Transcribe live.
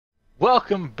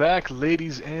Welcome back,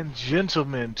 ladies and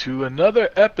gentlemen, to another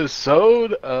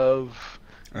episode of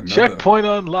Another. Checkpoint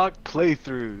Unlocked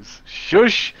Playthroughs.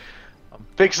 Shush! I'm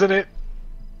fixing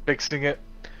it.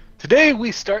 Today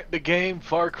we start the game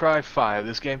Far Cry 5.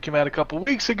 This game came out a couple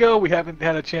weeks ago. We haven't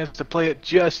had a chance to play it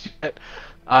just yet.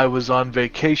 I was on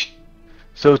vacation.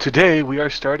 So today we are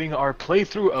starting our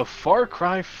playthrough of Far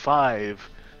Cry 5,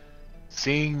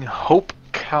 seeing Hope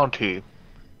County.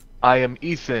 I am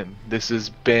Ethan. This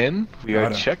is Ben. We are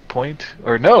Righto. Checkpoint.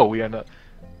 Or no, we are not.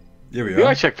 Yeah, we We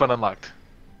are are. Checkpoint Unlocked.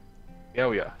 Yeah,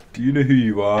 we are. Do you know who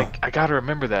you are? I gotta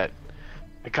remember that.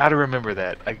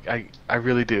 I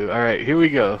really do. Alright, here we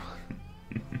go.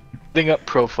 Thing up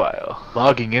profile.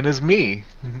 Logging in as me.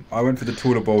 I went for the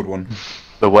taller, bold one.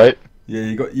 The what? Yeah,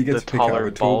 you get The to pick out taller,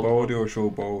 a tall, bald bold, or a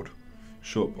short, bold.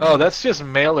 Short, Oh, bold. that's just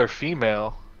male or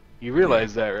female. You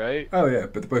realize that, right? Oh yeah,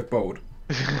 but they're both bold.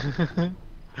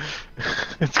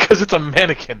 It's because it's a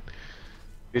mannequin.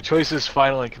 Your choice is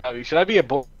final and cannot be. Should I be a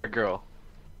boy or a girl?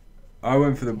 I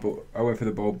went for the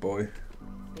bold boy.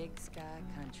 Big sky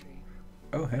country.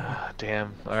 Oh hey. Ah,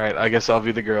 damn. Alright, I guess I'll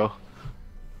be the girl.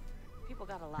 People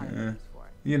got a lot of Yeah. use for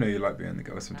it. You know you like being the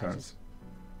guy sometimes.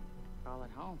 All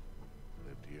at home.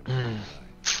 I'm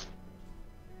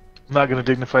not going to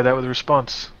dignify that with a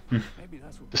response.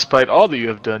 Despite all that you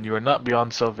have done, you are not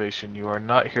beyond salvation. You are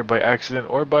not here by accident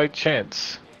or by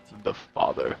chance. The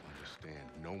Father.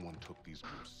 No one took these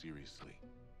groups seriously.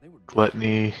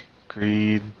 Gluttony,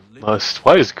 greed, lust.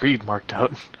 Why is greed marked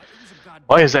out?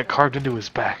 Why is that carved into his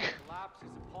back?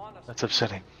 That's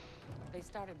upsetting. They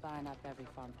started buying up every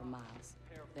farm for miles.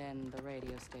 Then the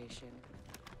radio station.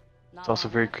 It's also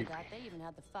very creepy. They even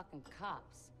had the fucking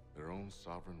cops. Their own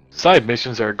sovereign. Side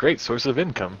missions are a great source of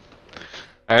income.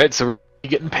 Alright, so we're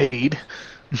getting paid.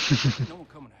 No one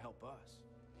coming to help us.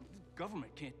 The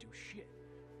government can't do shit.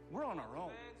 We're on our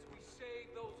own.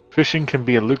 Fishing can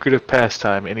be a lucrative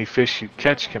pastime. Any fish you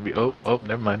catch can be... Oh,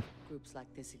 never mind. Groups like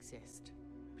this exist.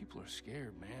 People are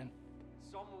scared, man.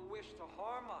 Some will wish to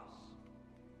harm us.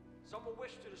 Some will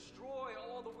wish to destroy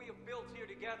all that we have built here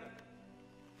together.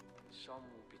 Some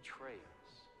will betray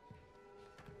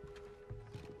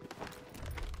us.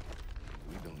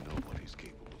 We don't know what he's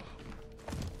capable of.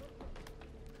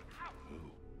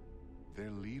 Who?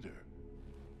 Their leader.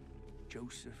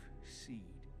 Joseph Seed.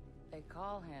 They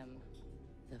call him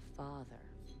the Father.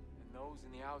 And those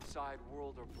in the outside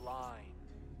world are blind.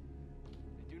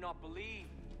 They do not believe.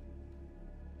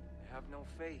 They have no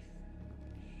faith.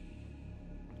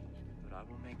 But I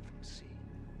will make them see.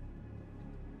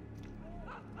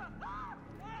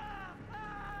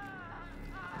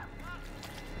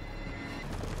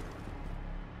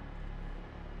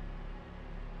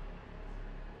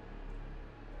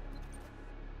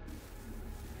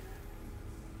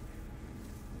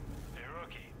 Hey,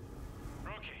 Rookie.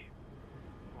 Rookie.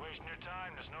 Wasting your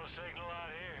time. There's no signal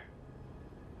out here.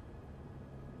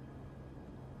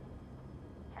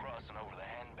 Crossing over the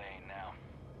henbane now.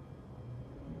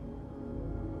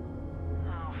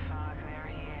 Oh, fuck. There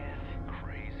he is.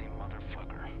 Crazy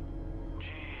motherfucker.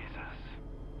 Jesus.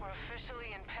 We're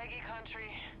officially in Peggy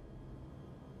country.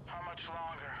 How much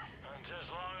longer? Just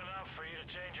long enough for you to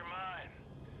change your mind.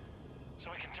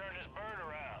 So we can turn this bird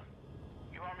around.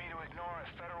 You want me to ignore a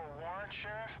federal warrant,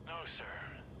 Sheriff? No, sir.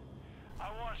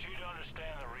 I want you to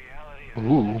understand the reality of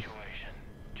the situation.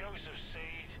 Joseph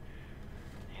Seed,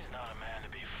 he's not a man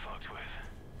to be fucked with.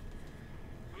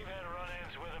 We've had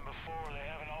run-ins with him before. They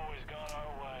haven't always gone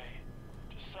our way.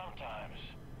 Just sometimes.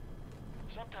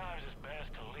 Sometimes it's best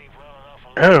to leave well enough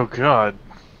alone. Oh, God.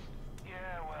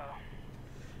 Yeah, well,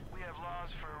 we have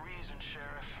laws for a reason,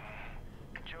 Sheriff.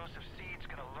 And Joseph Seed's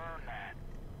gonna learn that.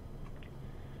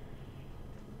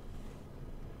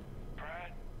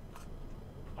 Pratt,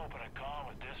 open a call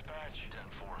with dispatch.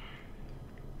 10-4.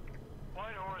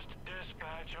 White Horse to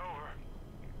dispatch, over.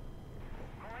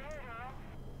 Go ahead, Earl.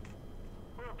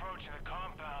 We're approaching the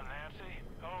compound, Nancy.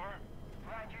 Over.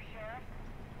 Roger, Sheriff.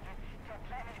 So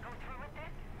planning to go through with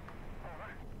this? Over.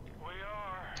 We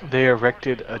are. They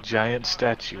erected a giant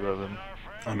statue of him.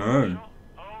 I know. Over.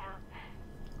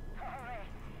 Alright.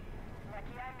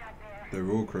 Lucky I'm not there. They're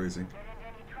all crazy. Get into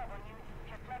any trouble, you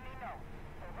just let me know.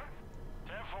 Over.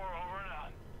 10-4, over and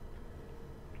out.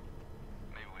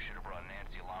 Maybe we should have brought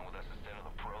Nancy along with us instead of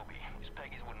the Proby. These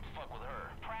Peggies wouldn't fuck with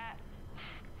her. Pratt,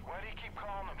 why do you keep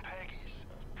calling them Peggies?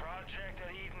 Project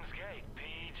at Eden's Gate,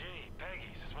 PEG.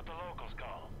 Peggies is what the locals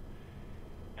call 'em.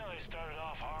 You know, they started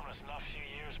off harmless enough a few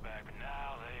years back, but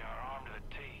now they are armed to the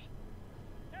teeth.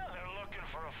 Yeah, they're looking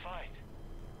for a fight.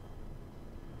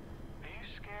 Are you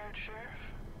scared, Sheriff?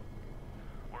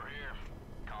 We're here.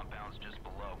 Compound's just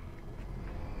below.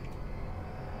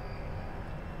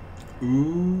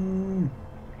 Ooh.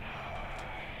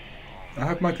 I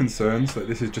have my concerns that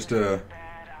this is just a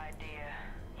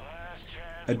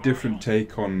different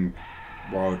take on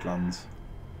Wildlands.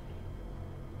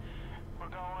 We're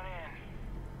going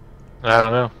in. I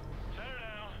don't know.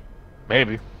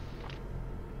 Maybe.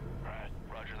 Alright,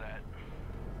 roger that.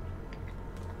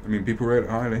 I mean, people rate it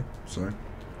highly, so... I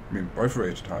mean, both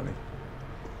rated highly.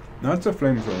 No, it's a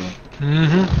flamethrower.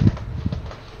 Mm-hmm.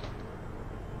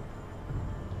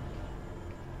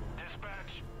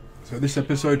 Dispatch. So this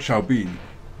episode shall be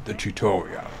the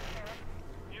tutorial.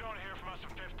 You don't hear from us in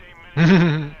 15 minutes.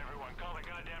 Everyone, call the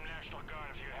goddamn National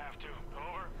Guard if you have to.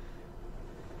 Over.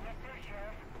 Yes, sir,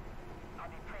 Sheriff. I'll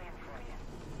be praying for you.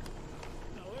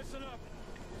 Now listen up.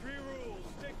 3 rules.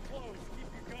 Stick close.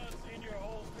 Keep your guns in your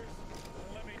holsters.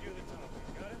 And let me do the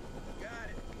talking. Got it?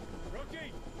 Got it.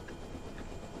 Rookie!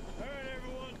 Alright,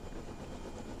 everyone.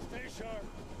 Stay sharp.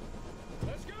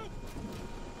 Let's go!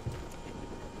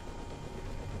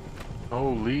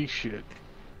 Holy shit.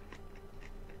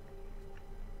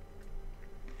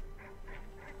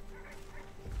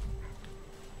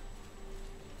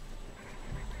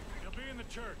 You'll be in the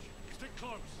church. Stick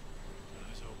close.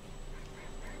 Eyes open.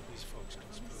 These folks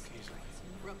can spook easily. Stay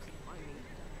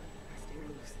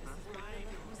loose, huh?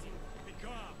 Be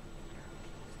calm.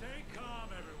 Stay calm,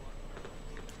 everyone.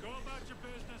 Go about your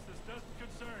business. This doesn't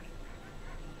concern you.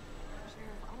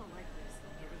 Sheriff, I don't like this.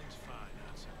 Everything's fine,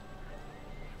 Hudson.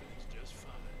 Everything's just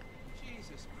fine.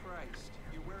 Jesus Christ.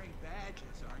 You're wearing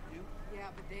badges, aren't you? Yeah,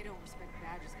 but they don't respect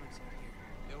badges much out here.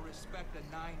 They'll respect a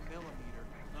 9mm.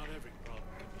 Not every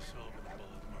problem can be solved with a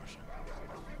bullet, Marshal.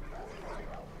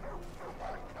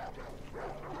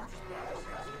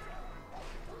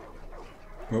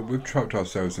 Well, we've trapped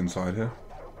ourselves inside here.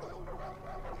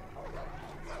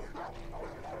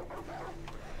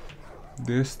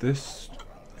 This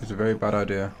is a very bad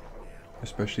idea.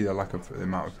 Especially the lack of the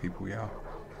amount of people we are.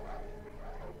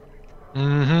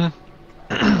 Mm-hmm.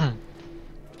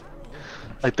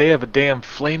 Like they have a damn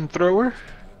flamethrower?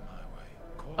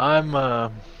 I'm,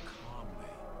 Calmly.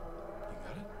 You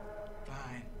got it?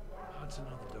 Fine. Hudson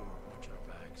on the door. Watch our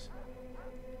backs.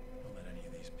 Don't let any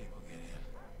of these people get in.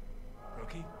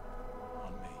 Rookie,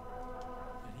 on me.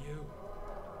 And you,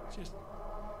 just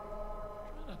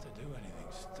try not to do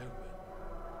anything stupid.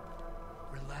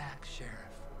 Relax, Sheriff.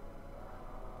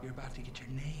 You're about to get your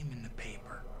name in the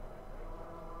paper.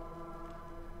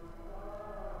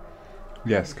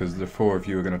 Yes, because the 4 of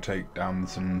you are going to take down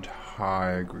this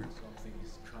entire group. Something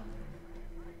is coming.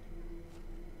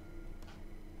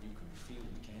 You can feel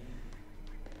it, can you?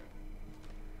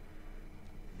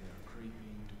 They're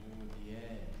creeping toward the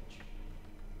edge.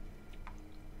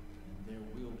 And there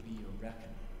will be a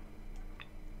reckoning.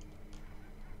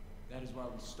 That is why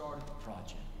we started the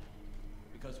project.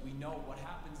 Because we know what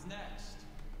happens next.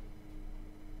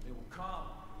 They will come.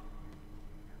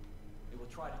 They will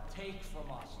try to take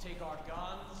from us. Take our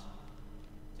guns.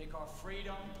 Take our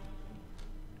freedom.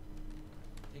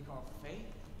 Take our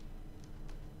faith.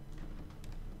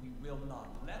 We will not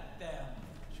let them.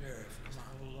 Sheriff, come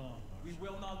on. Hold on. We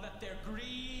will not let their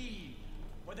greed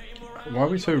or their immorality Why are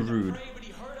we so rude?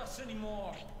 hurt us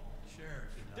anymore. Sheriff.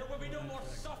 There will be no more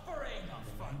suffering.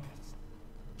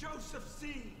 Joseph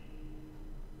C.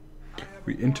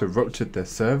 We interrupted their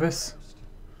service?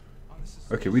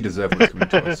 Okay, we deserve what's coming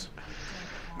to us.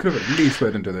 Could have at least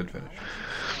waited until they'd finished.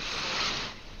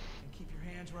 And keep your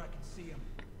hands where I can see them.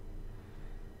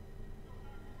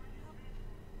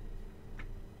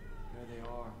 There they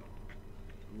are.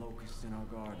 Locusts in our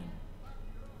garden.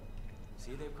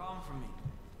 See, they've come for me.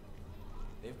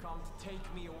 They've come to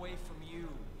take me away from you.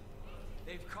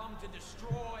 They've come to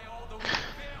destroy all that we built.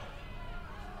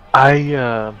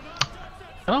 I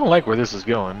don't like where this is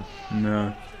going.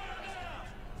 No.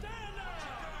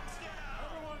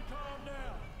 Everyone calm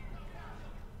down.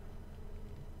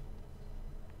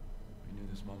 We knew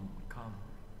this moment would come.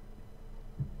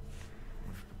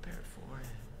 We've prepared for it.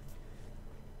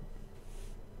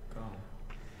 Go.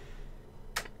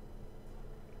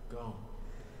 Go.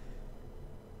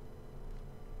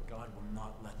 God will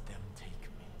not let them take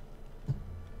me.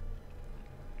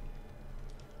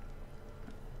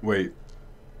 Wait. I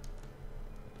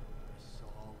saw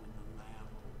when the lamb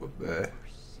What the?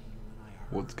 first seen when I heard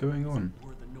What's going on?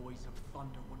 were the noise of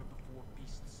thunder, one of the 4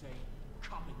 beasts say,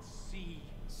 "Come and see."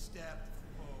 Step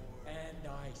forward. And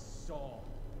I saw.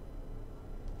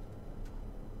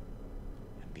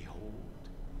 And behold,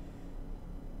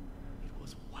 it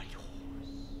was a white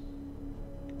horse.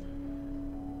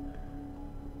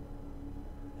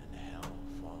 And hell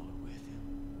followed with him.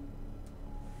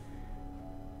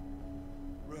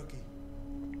 Rookie,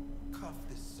 cuff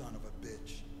this son of a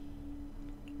bitch.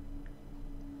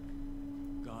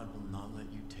 God will not let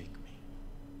you take me.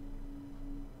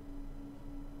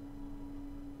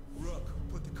 Rook,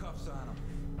 put the cuffs on him.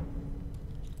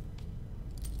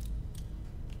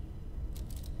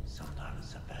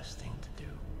 Sometimes the best thing to do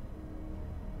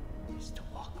is to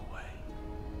walk away.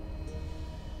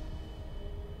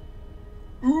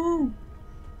 Ooh!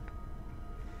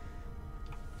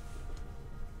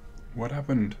 What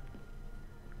happened?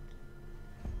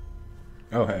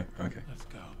 Oh, hey, okay. Let's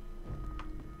go.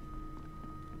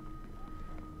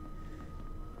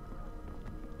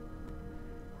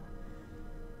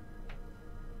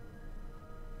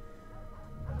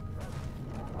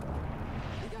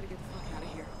 We gotta get the fuck out of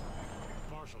here.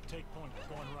 Marshal, take point.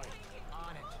 We're going right.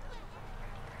 On it.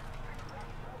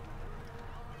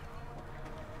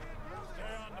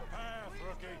 Stay on the path,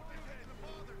 rookie.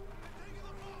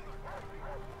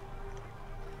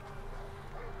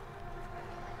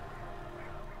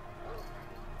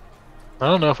 I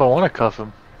don't know if I want to cuff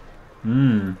him.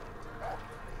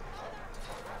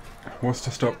 What's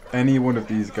to stop any one of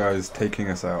these guys taking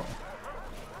us out?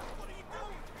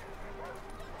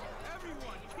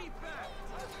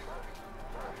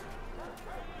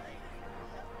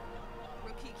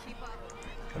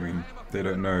 I mean, they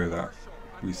don't know that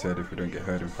we said if we don't get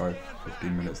hurt in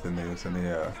 15 minutes, then they send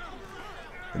the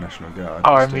National Guard.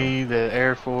 Army, the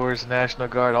Air Force, National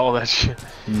Guard, all that shit.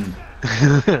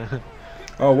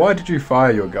 Oh, why did you fire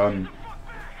your gun?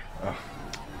 Ugh.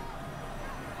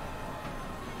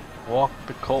 Walk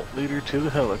the cult leader to the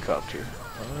helicopter.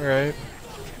 Alright.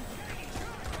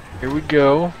 Here we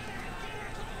go.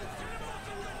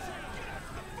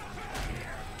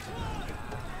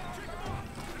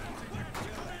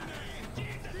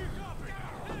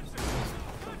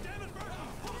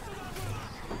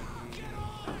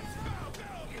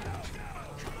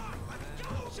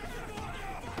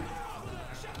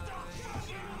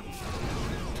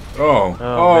 Oh,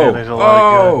 man, there's a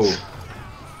lot of guns.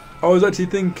 I was actually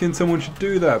thinking someone should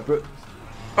do that, but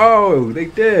oh, they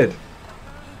did.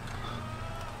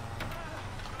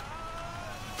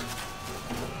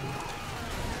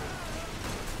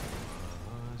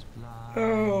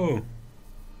 Oh.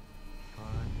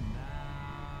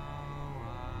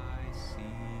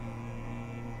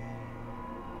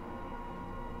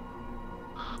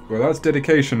 Well, that's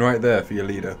dedication right there for your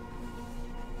leader.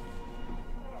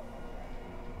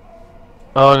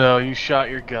 Oh no, you shot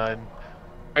your gun.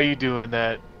 Why are you doing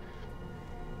that?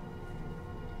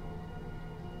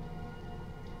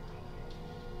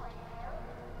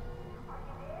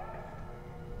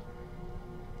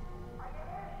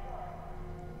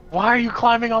 Why are you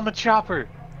climbing on the chopper?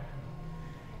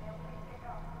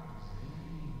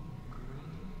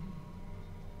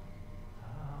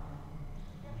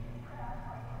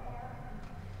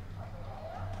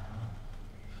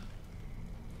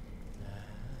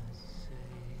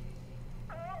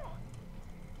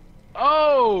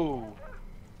 Oh!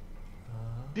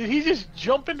 Did he just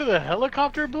jump into the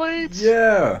helicopter blades?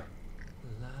 Yeah.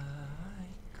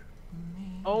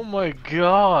 Oh my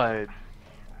god.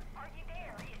 Are you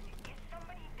there? Is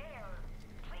somebody there?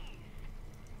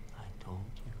 Please. I told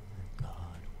you that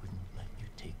God wouldn't let you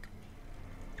take me.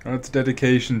 That's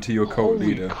dedication to your cult Holy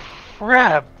leader.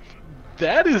 crap.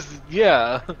 That is,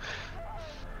 yeah.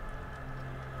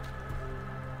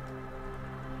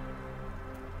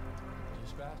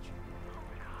 Dispatch.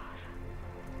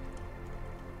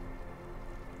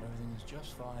 Everything is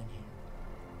just fine here.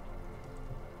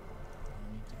 No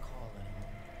need to call anyone.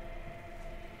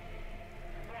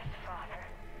 Yes, Father.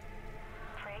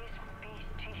 Praise be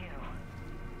to you.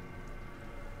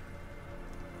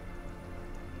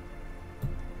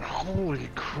 Holy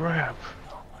crap.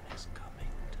 No one is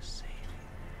coming to save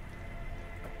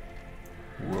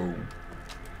you. Whoa.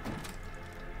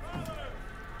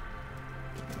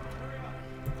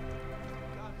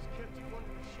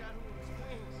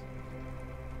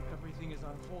 Everything is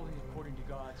unfolding according to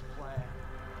God's plan.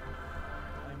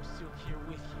 I am still here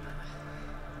with you.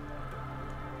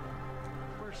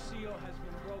 The first seal has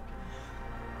been broken.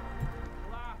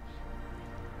 Collapse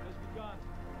has begun.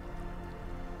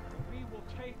 We will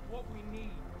take what we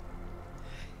need.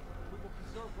 We will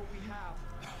preserve what we have.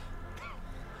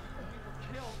 We will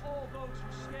kill all those who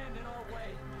stand in our way.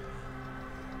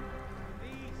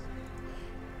 These,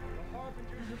 the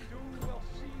harbingers of doom, will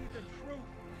see the truth.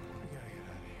 We gotta get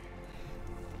out of here.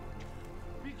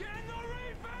 Begin the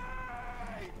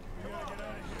refight! We gotta get out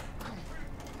of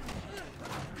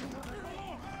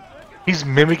here. He's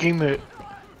mimicking the...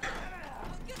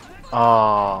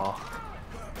 Oh.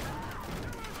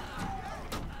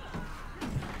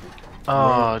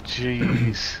 Oh,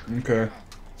 jeez. Okay.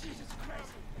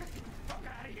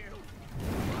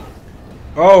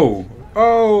 Oh,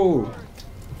 Oh!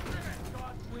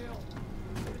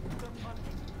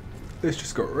 This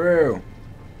just got real.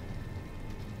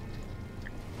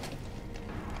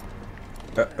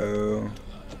 Uh-oh.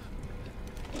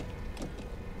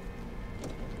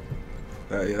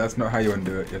 Yeah, that's not how you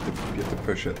undo it. You have to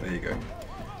push it. There you go.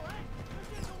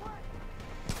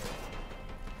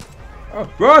 Oh,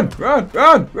 run! Run!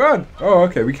 Run! Run! Oh,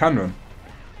 okay, we can run.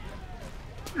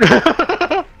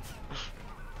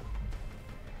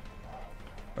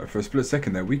 For a split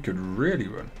second there, we could really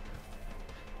run.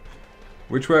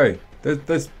 Which way?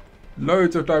 There's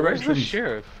loads of directions. Where's the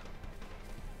sheriff?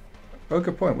 Oh,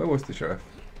 good point. Where was the sheriff?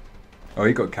 Oh,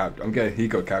 he got captured. He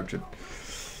got captured.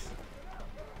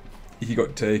 He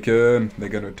got taken. They're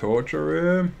gonna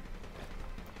torture him.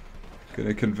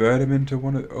 Gonna convert him into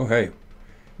one of. Oh, hey.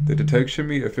 The detection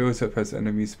meter fills up as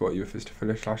enemies spot you with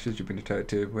fist-to-finish flashes. You've been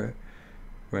detected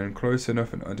when close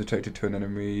enough and undetected to an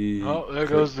enemy. Oh, there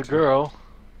goes the girl.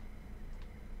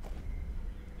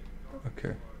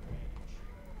 Okay.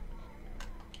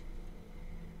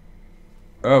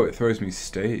 Oh, it throws me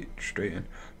straight in.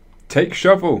 Take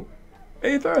shovel!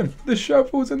 Ethan, the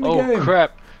shovel's in the game! Oh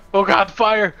crap! Oh god,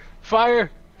 fire!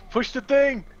 Fire! Push the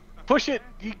thing! Push it!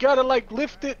 You gotta like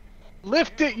lift it!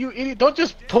 Lift it, you idiot! Don't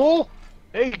just pull!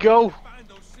 There you go!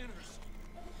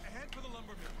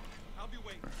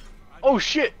 Oh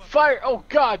shit! Fire! Oh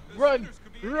god! Run!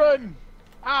 Run!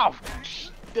 Ow!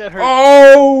 That hurt!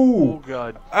 Oh! Oh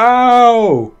god!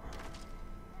 Ow!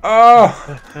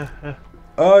 Oh!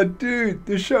 Oh, dude,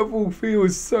 the shovel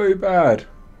feels so bad.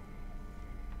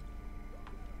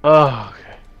 Oh,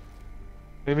 okay.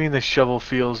 What do you mean the shovel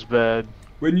feels bad?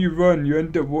 When you run, you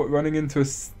end up running into a...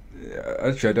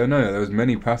 Actually, I don't know. There was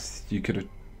many paths you could have...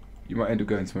 You might end up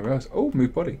going somewhere else. Oh,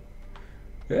 move body.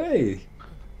 Hey!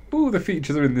 All the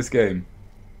features are in this game.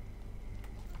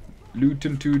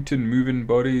 Lootin' tootin', moving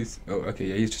bodies. Oh, okay,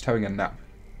 yeah, he's just having a nap.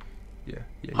 Yeah.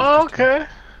 Oh, okay.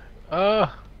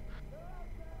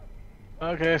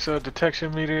 Okay, so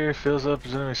detection meter fills up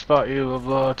as enemy spot you, blah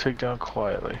blah, take down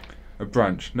quietly. A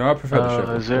branch. No, I prefer the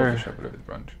shovel. Is there... The shovel over the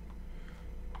branch.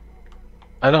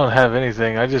 I don't have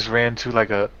anything. I just ran to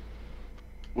like a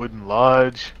wooden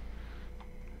lodge.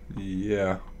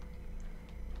 Yeah.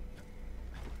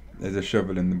 There's a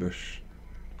shovel in the bush.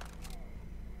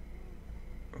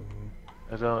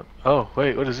 I don't... Oh,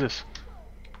 wait, what is this?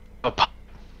 A pipe.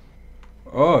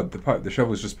 Oh, the pipe. The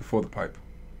shovel's just before the pipe.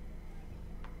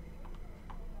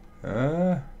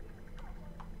 Yeah!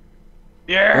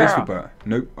 Baseball bat.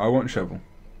 Nope, I want shovel.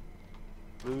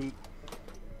 Loot.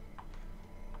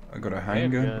 I got a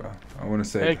handgun. I want to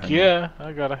say. Heck yeah,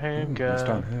 I got a handgun. What's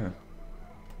down here?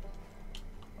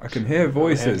 I can hear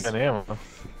voices. Handgun ammo.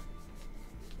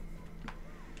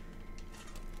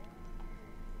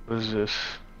 What is this?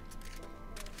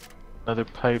 Another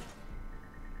pipe.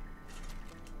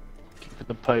 Keep in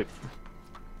the pipe.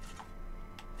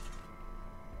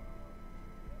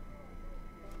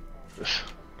 This.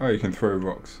 Oh, you can throw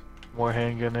rocks. More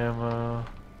handgun ammo.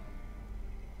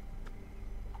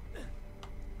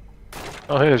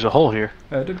 Oh, hey, there's a hole here.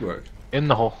 Yeah, it did work. In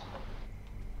the hole.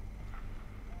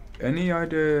 Any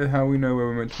idea how we know where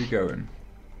we're meant to be going?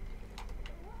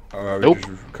 Oh, nope.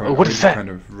 What is that? Kind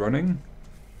of running.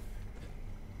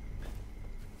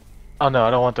 Oh no,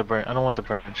 I don't want the branch. I don't want the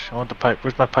branch. I want the pipe.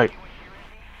 Where's my pipe?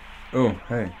 Oh,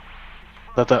 hey.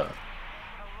 That.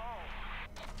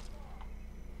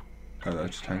 Oh, that's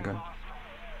just handgun.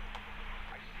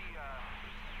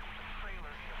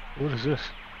 What is this?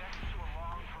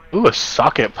 Ooh, a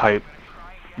socket pipe.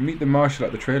 Meet the marshal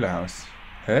at the trailer house.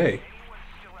 Hey.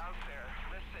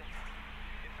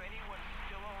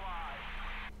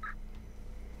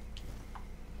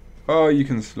 Oh, you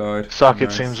can slide. Socket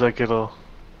Nice. seems like it'll.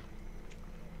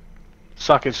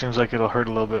 Socket seems like it'll hurt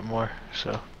a little bit more,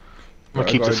 so I'm gonna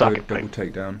keep the socket double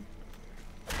pipe. takedown.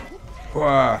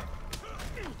 Wow.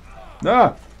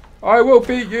 Nah, I will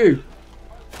beat you.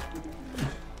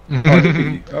 Oh, I did beat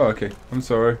you. Oh, okay. I'm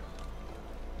sorry.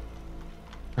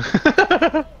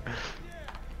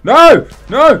 No!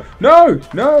 No! No!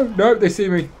 No! No! They see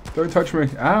me. Don't touch me.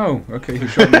 Ow. Okay, he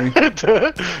shot me.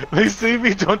 They see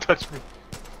me. Don't touch me.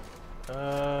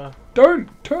 Don't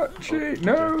touch it.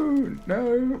 No!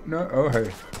 No! No! Oh,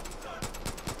 hey.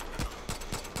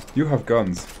 You have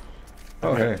guns.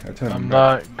 Oh, hey. I turned I'm them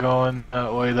back. not going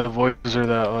that way. The voices are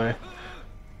that way.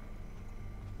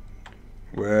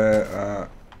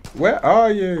 Where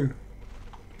are you?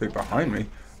 They're behind me.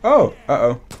 Oh!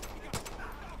 Uh-oh.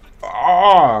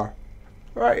 Ah!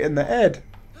 Right in the head.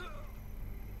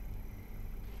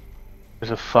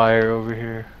 There's a fire over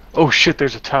here. Oh shit,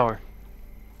 there's a tower.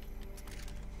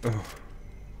 Oh.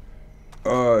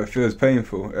 Oh, it feels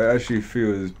painful. It actually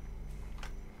feels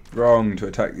wrong to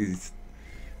attack these.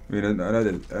 I mean, I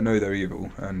know they're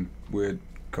evil and weird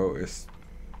cultists,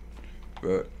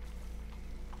 but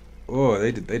oh,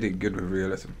 they did good with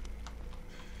realism.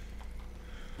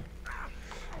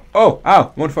 Oh,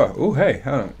 ow! I'm on fire. Oh, hey,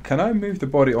 hold on. Can I move the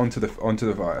body onto the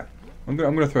fire? I'm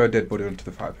gonna throw a dead body onto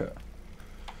the fire pit.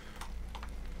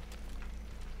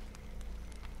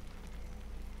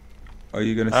 Are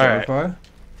you gonna set a fire?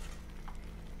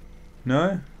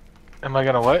 No? Am I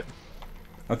gonna what?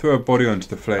 I'll throw a body onto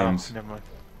the flames. Oh, never mind.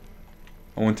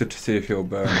 I wanted to see if he'll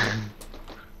burn.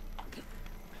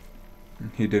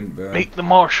 He didn't burn. Meet the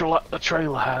marshal at the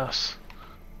trailer house.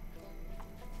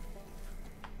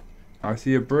 I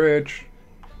see a bridge.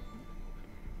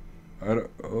 I don't,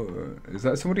 oh, is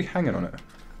that somebody hanging on it?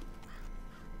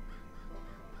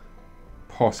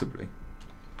 Possibly.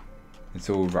 It's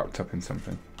all wrapped up in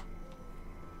something.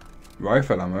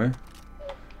 Rifle ammo.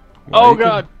 Oh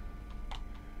god!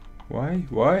 Why?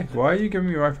 Why are you giving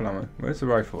me rifle ammo? Where's the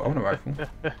rifle? I want a rifle.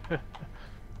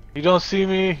 You don't see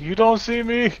me. You don't see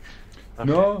me. Okay.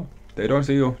 No, they don't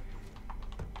see you.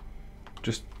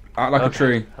 Just act like a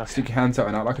tree. Stick your hands out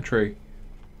and act like a tree.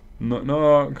 Knock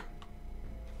knock.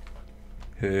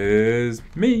 Here's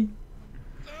me.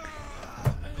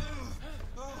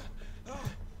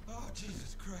 Oh,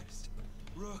 Jesus Christ.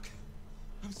 Rook,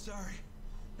 I'm sorry.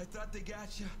 I thought they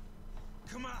got you.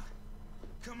 Come on.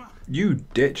 Come on. You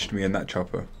ditched me in that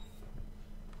chopper.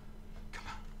 Come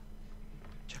on.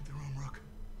 Check the room, Rook.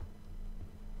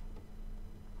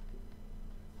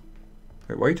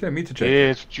 Wait, why are you telling me to check? Yeah,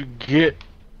 that's what you get,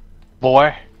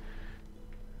 boy.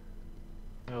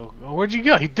 Oh, where'd you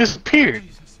go? He disappeared.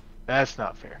 Jesus. That's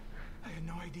not fair. I had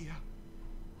no idea.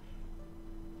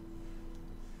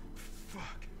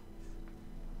 Fuck.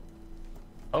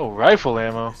 Oh, rifle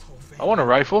ammo. This whole thing. I want a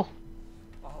rifle.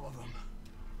 All of them.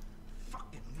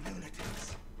 Fucking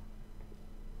lunatics.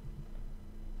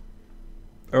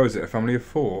 Oh, is it a family of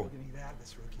 4? We're gonna get out of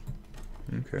this,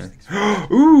 Rookie.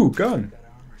 Okay. Ooh, gun. Got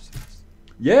armor since.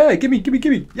 Yeah, gimme.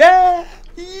 Yeah!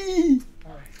 Yee!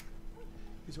 Alright.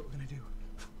 Here's what we're gonna do.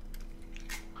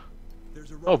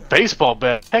 There's a rope Oh, out. baseball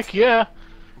bat. Heck yeah.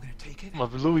 We're gonna take it.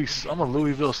 I'm a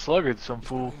Louisville Slugger, some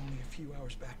fool. Only a few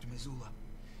hours back to Missoula.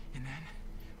 And then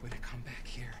we're gonna come back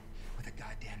here with a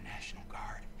goddamn National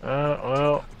Guard.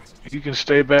 Well, you can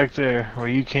stay back there where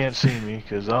you can't see me,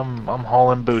 cause I'm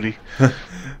hauling booty.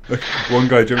 One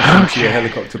guy jumped into your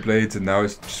helicopter blades and now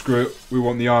it's screw it. We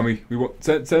want the army. We want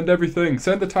send everything.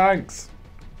 Send the tanks.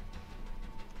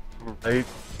 Right.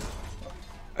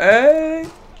 Hey!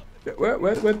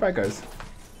 Where the bad guys?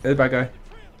 There's the bad guy.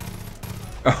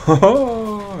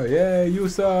 Oh yeah, you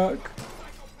suck.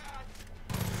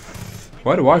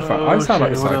 Why do I fight? I sound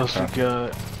like a what else psychopath. you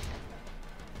got?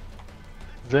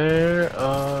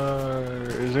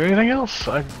 Is there anything else?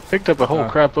 I picked up a whole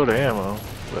crap load of ammo,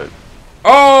 but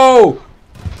Oh!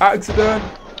 Accident!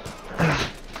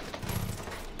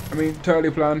 I mean,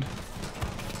 totally planned.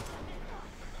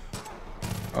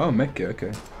 Oh, Mecca,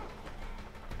 okay.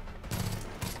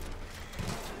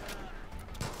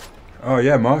 Oh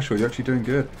yeah, Marshall, you're actually doing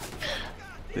good.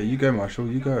 Yeah, you go, Marshall,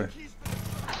 you go.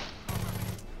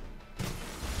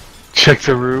 check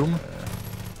the room.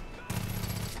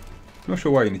 Not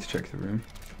sure why you need to check the room.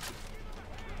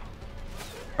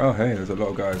 Oh hey, there's a lot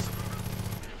of guys.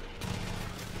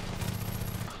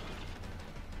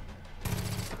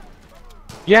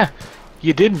 Yeah,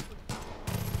 you didn't.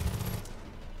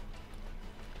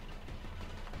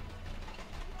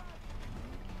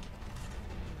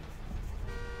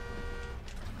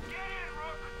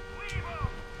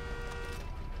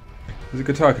 There's a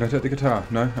guitar, can I take the guitar?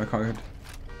 No, I can't.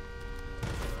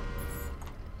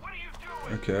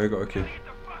 Okay, I got a key.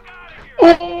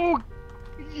 Oh,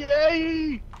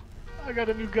 yay! I got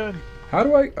a new gun. How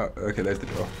do I? Oh, okay, there's the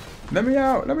door. Let me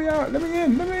out! Let me out! Let me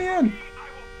in! Let me in!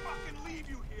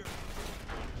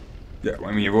 Yeah, well,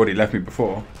 I mean, you've already left me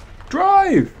before.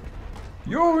 Drive!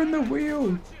 You're in the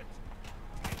wheel!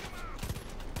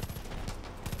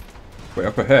 Wait,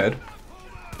 up ahead?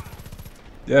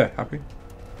 Yeah, happy.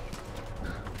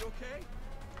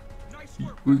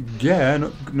 Yeah,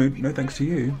 no thanks to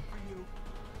you.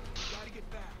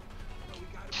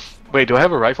 Wait, do I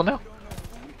have a rifle now?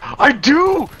 I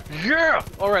do! Yeah!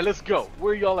 Alright, let's go.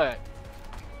 Where y'all at?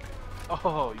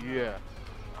 Oh, yeah.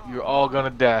 You're all gonna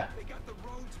die.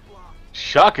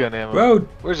 Shotgun ammo? Well,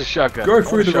 where's the shotgun? Go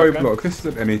through the shotgun. roadblock. This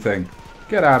isn't anything.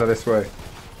 Get out of this way.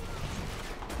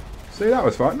 See, that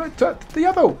was fine. No, the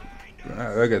other.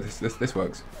 Okay, this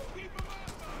works.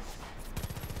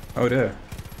 Oh dear.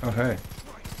 Oh hey.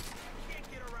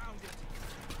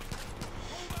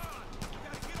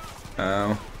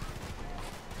 Ow.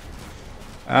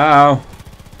 Ow.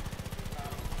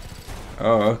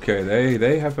 Oh, okay.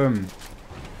 They have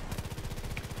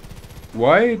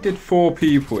Why did 4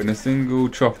 people in a single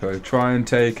chopper try and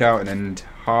take out an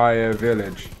entire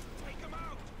village?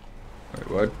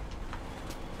 Wait, what?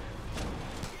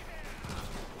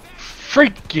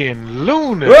 Freaking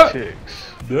lunatics!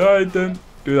 No, I didn't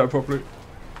do that properly.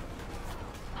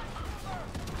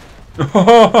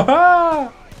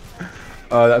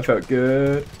 Oh, that felt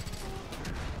good.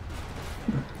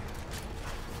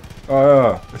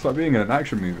 Oh, it's like being in an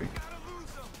action movie.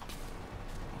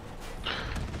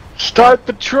 Start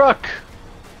the truck!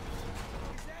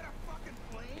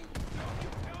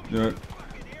 No.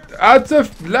 That's a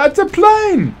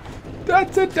plane!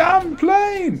 That's a damn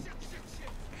plane!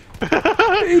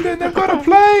 Ethan, they've got a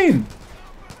plane!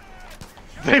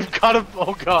 They've got a...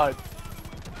 Oh god.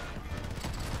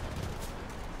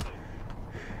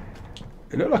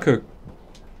 It looked like a...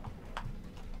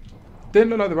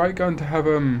 Didn't look like the right gun to have,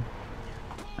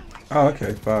 Oh,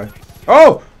 okay, bye.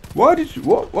 Oh! Why did you...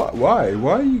 What? Why?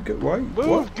 Why are you... Why? Move,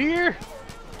 what? dear!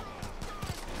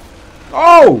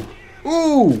 Oh!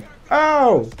 Ooh!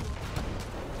 Ow!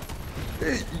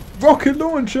 Rocket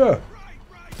launcher!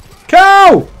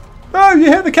 Cow! No, you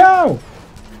hit the cow!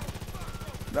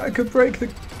 That could break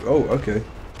the... Oh, okay.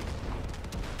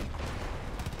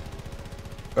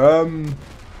 Oh,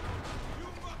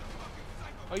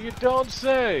 you don't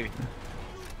say!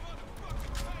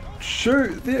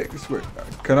 Shoot the... Wait,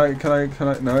 can I...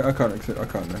 No, I can't exit. I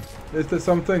can't, no. Is there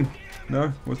something?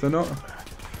 No? Was there not?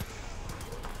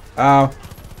 Ow.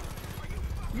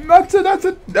 That's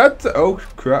a... Oh,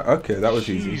 crap. Okay, that was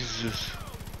easy. Jesus.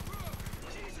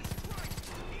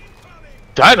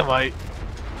 Dynamite!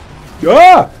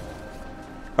 Ah!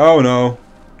 Oh, no.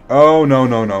 Oh, no,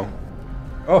 no, no.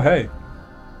 Oh, hey.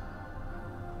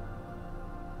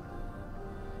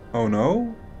 Oh,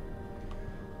 no?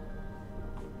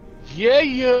 Yeah,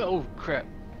 yeah. Oh, crap.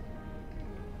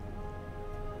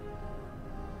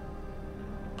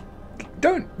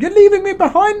 Don't... You're leaving me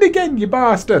behind again, you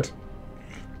bastard!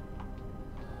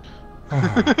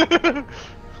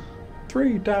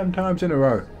 3 damn times in a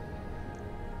row.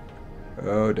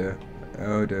 Oh, dear.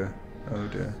 Oh, dear. Oh,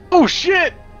 dear. Oh,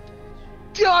 shit!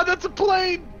 God, that's a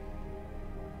plane!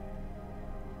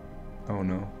 Oh,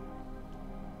 no.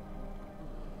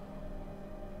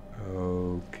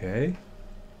 Okay.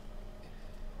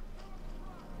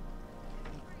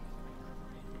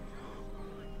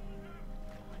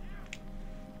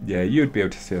 Yeah, you'd be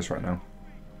able to see us right now.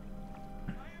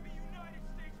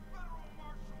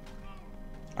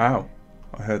 Ow.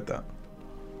 I heard that.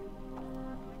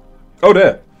 Oh,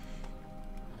 there!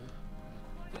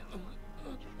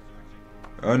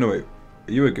 Oh, no, wait.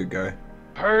 Are you a good guy?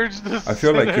 Purge the I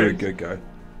feel like you're a sinners. good guy.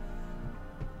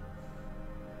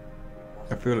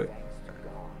 I feel it.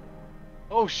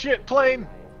 Oh, shit, plane!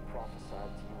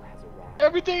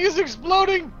 Everything is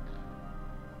exploding!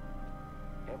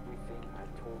 Everything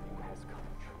I've told you has come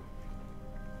true.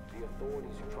 The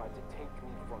authorities who tried to take me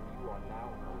from you are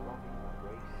now in a loving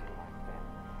embrace in my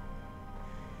family.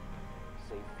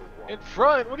 Save for one. In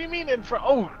front? What do you mean in front?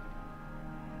 Oh!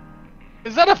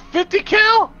 Is that a 50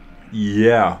 cal?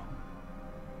 Yeah.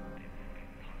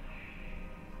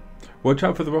 Watch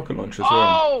out for the rocket launcher as well.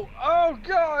 Oh! Oh,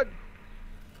 God!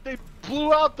 They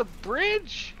blew out the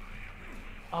bridge?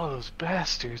 Oh, those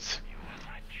bastards.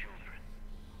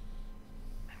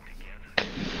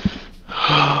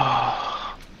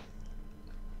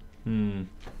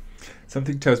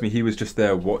 Something tells me he was just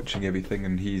there watching everything,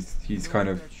 and he's kind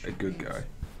of a good guy.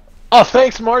 Oh,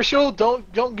 thanks, Marshall.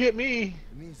 Don't get me.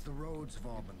 It means the roads have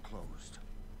all been closed.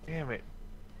 Damn it.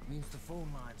 It means the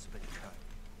phone line's been cut.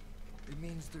 It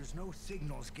means there's no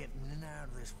signals getting in and out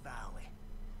of this valley.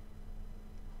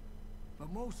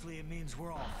 But mostly it means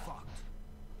we're all fucked.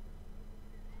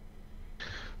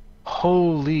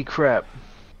 Holy crap.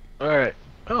 Alright.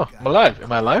 Oh, I'm alive.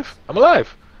 Am I alive? I'm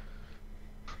alive.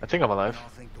 I think I'm alive. I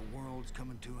think the world's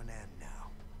coming to an end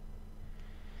now.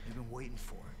 They've been waiting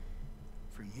for it.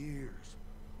 For years.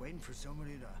 Waiting for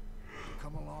somebody to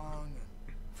come along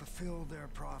and fulfill their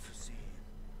prophecy.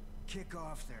 And kick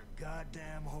off their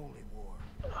goddamn holy war.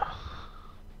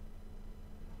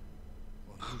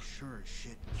 Well, you sure as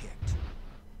shit kicked.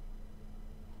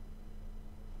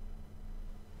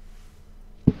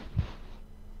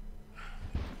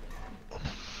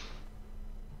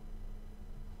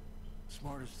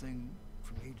 Smartest thing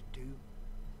for me to do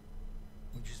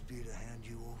would just be to hand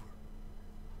you over.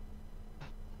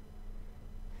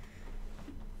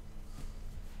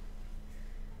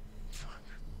 Fuck.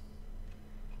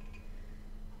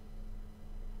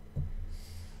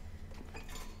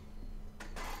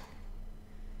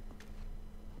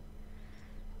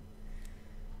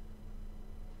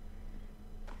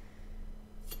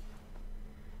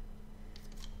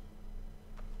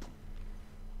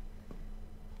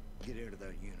 Get out of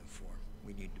that uniform.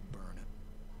 We need to burn it.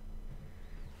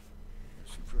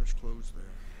 There's some fresh clothes there.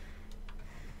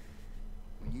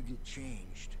 When you get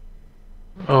changed,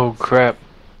 Oh crap.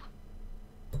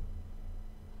 we'll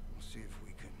see if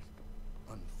we can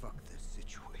unfuck this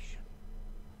situation.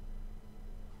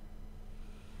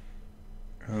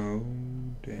 Oh,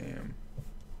 damn.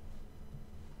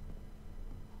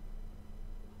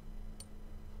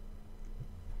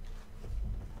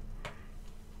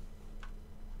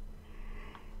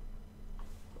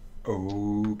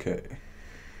 Okay.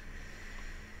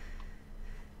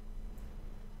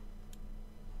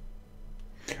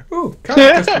 Oh,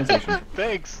 character customization.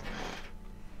 Thanks.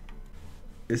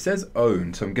 It says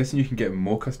own, so I'm guessing you can get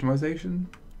more customization.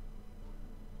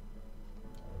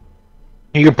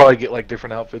 You can probably get like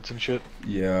different outfits and shit.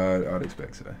 Yeah, I'd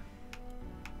expect so.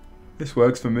 This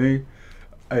works for me.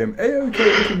 I am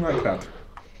A-okay looking like that.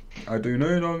 I do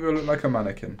no longer look like a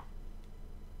mannequin.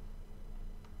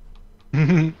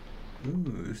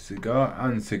 Ooh, cigar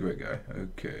and cigarette guy.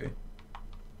 Okay.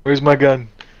 Where's my gun?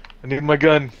 I need my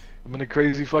gun. I'm in a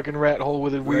crazy fucking rat hole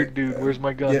with a weird dude. Where's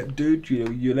my gun? Yeah, dude,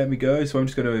 you let me go, so I'm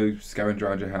just gonna scavenge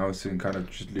around your house and kind of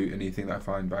just loot anything that I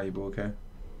find valuable, okay?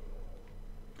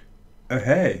 Oh,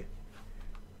 hey.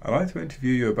 I'd like to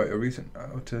interview you about your recent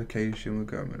altercation with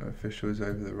government officials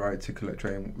over the right to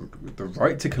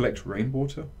collect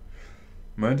rainwater.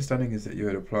 My understanding is that you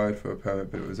had applied for a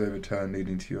permit, but it was overturned,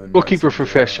 leading to your Bookkeeper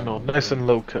professional, nice and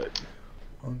low cut.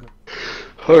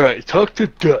 Alright, talk to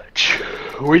Dutch.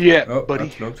 Where you at, buddy?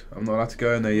 That's locked. I'm not allowed to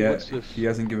go in there yet. What's this? He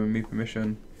hasn't given me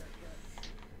permission.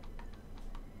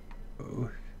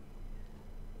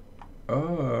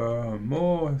 Oh,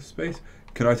 more space.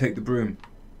 Can I take the broom?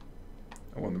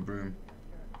 I want the broom.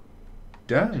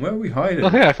 Damn, where are we hiding? Oh,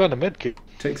 hey, I found a med kit.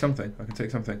 Take something. I can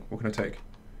take something. What can I take?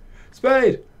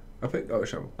 Spade! I picked. Oh, a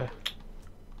shovel.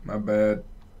 My bad.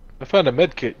 I found a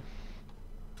med kit.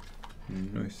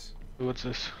 Nice. What's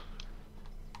this?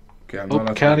 Okay, I'm not allowed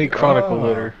Hope to County take it. Chronicle Oh.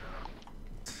 letter.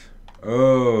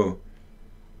 Oh.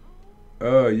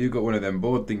 Oh, you got one of them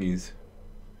board thingies.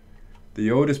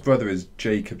 The oldest brother is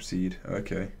Jacob Seed.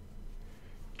 Okay.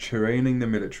 Training the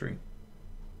military.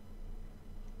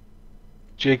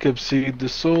 Jacob Seed the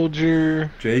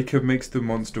soldier. Jacob makes the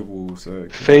monster wolves.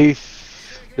 Okay.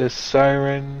 Faith the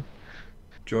siren.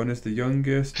 John is the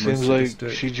youngest. Seems most like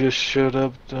sadistic. she just showed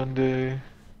up Sunday.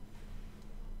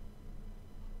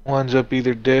 Winds up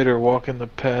either dead or walking the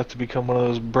path to become one of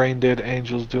those brain dead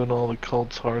angels doing all the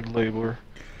cult's hard labor.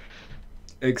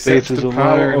 Accepts Faith is the a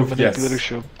power liar and a of manipulator, yes.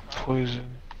 she'll poison.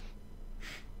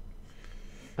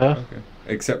 Huh? Okay.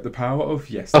 Accept the power of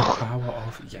yes. Oh. The power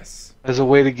of yes. As a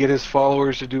way to get his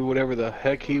followers to do whatever the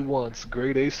heck he wants.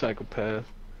 Grade A psychopath.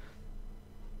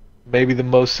 Maybe the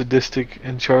most sadistic,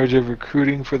 in charge of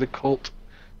recruiting for the cult.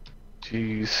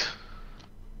 Jeez.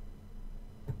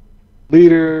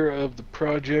 Leader of the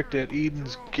project at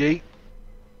Eden's Gate.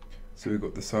 So we've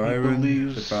got the He siren, the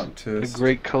believes Baptist, the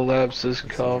great collapse is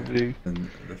comedy. and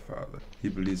the father. He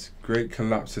believes great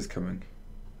collapse is coming.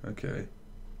 Okay.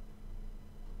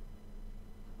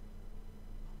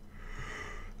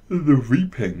 The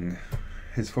reaping.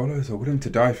 His followers are willing to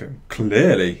die for him.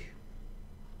 Clearly.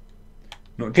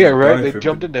 Not Yeah, just right? die They for him,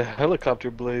 jumped but- into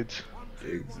helicopter blades.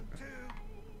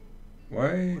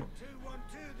 Why?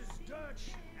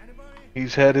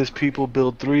 He's had his people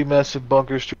build 3 massive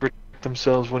bunkers to protect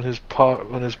themselves when his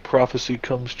prophecy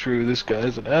comes true. This guy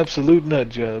is an absolute nut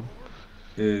job.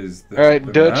 Is the, Alright,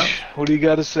 the Dutch, map? what do you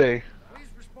got to say? Please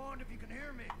respond if you can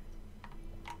hear me.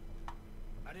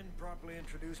 I didn't properly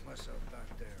introduce myself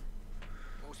back there.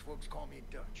 Most folks call me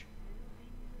Dutch.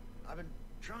 I've been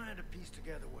trying to piece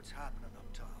together what's happening up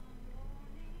top.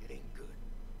 It ain't good.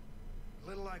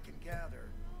 Little I can gather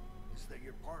is that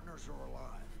your partners are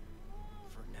alive.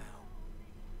 For now.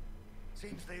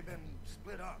 Seems they've been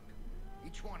split up.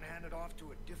 Each one handed off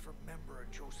to a different member of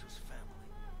Joseph's family.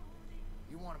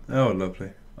 You want them? Oh,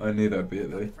 lovely. I knew that'd be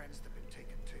it, though. Friends that have been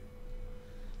taken too.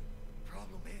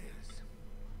 Problem is,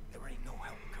 there ain't no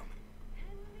help coming.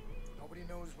 Nobody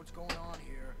knows what's going on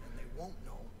here, and they won't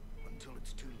know until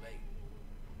it's too late.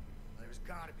 There's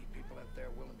gotta be people out there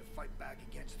willing to fight back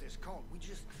against this cult. We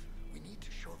need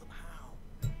to show them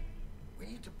how. We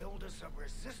need to build us a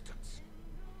resistance.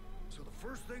 So the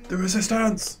first thing The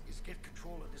resistance! is get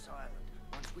control of this island.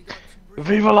 Once we got some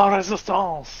Vive la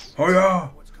resistance! Oh yeah!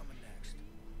 what's coming next?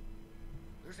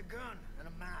 There's a gun and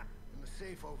a map in the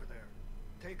safe over there.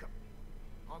 Take them.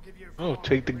 I'll give you a Oh,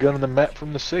 take the gun and the map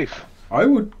from the safe. I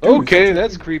would. Okay,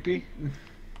 that's creepy.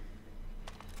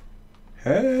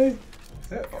 Hey!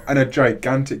 And a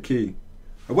gigantic key.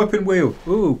 A weapon wheel.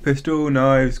 Ooh, pistol,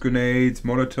 knives, grenades,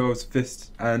 molotovs,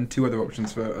 fists, and 2 other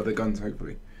options for other guns,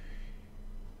 hopefully.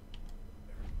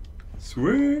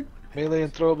 Sweet. Melee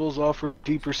and throwables offer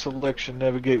deeper selection.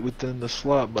 Navigate within the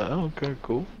slot. But okay,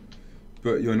 cool.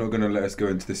 But you're not going to let us go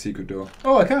into the secret door.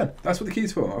 Oh, I can. That's what the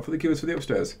key's for. I thought the key was for the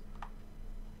upstairs.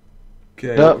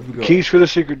 Okay, Nope, what have we got? keys for the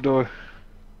secret door.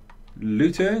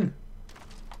 Looting.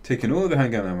 Taking all the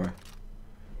handgun ammo.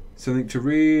 Something to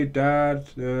read, Dad.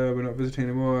 We're not visiting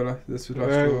anymore. This was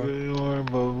last door.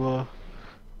 Blah, blah.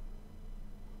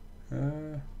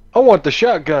 I want the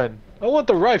shotgun. I want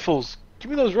the rifles. Give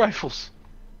me those rifles.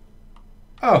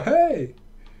 Oh, hey.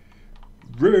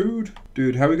 Rude.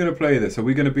 Dude, how are we going to play this? Are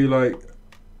we going to be like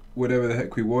whatever the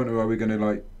heck we want, or are we going to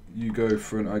like you go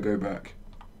front, I go back?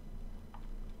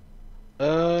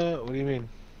 What do you mean?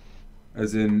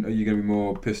 As in, are you going to be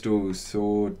more pistol,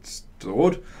 sword?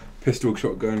 Pistol,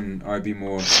 shotgun, I'd be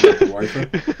more rifle.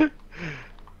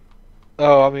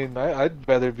 Oh, I mean, I'd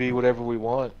rather be whatever we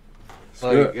want.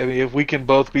 Like, I mean, if we can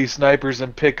both be snipers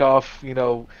and pick off, you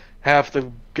know, half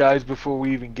the guys before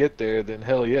we even get there, then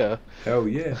hell yeah. Hell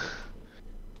yeah.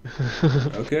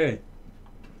 Okay.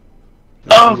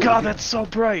 Oh god, that's so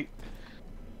bright.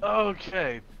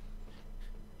 Okay.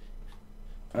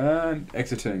 And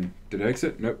exiting. Did I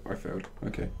exit? Nope, I failed.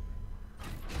 Okay.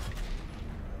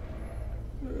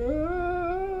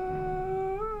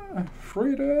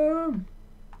 Freedom!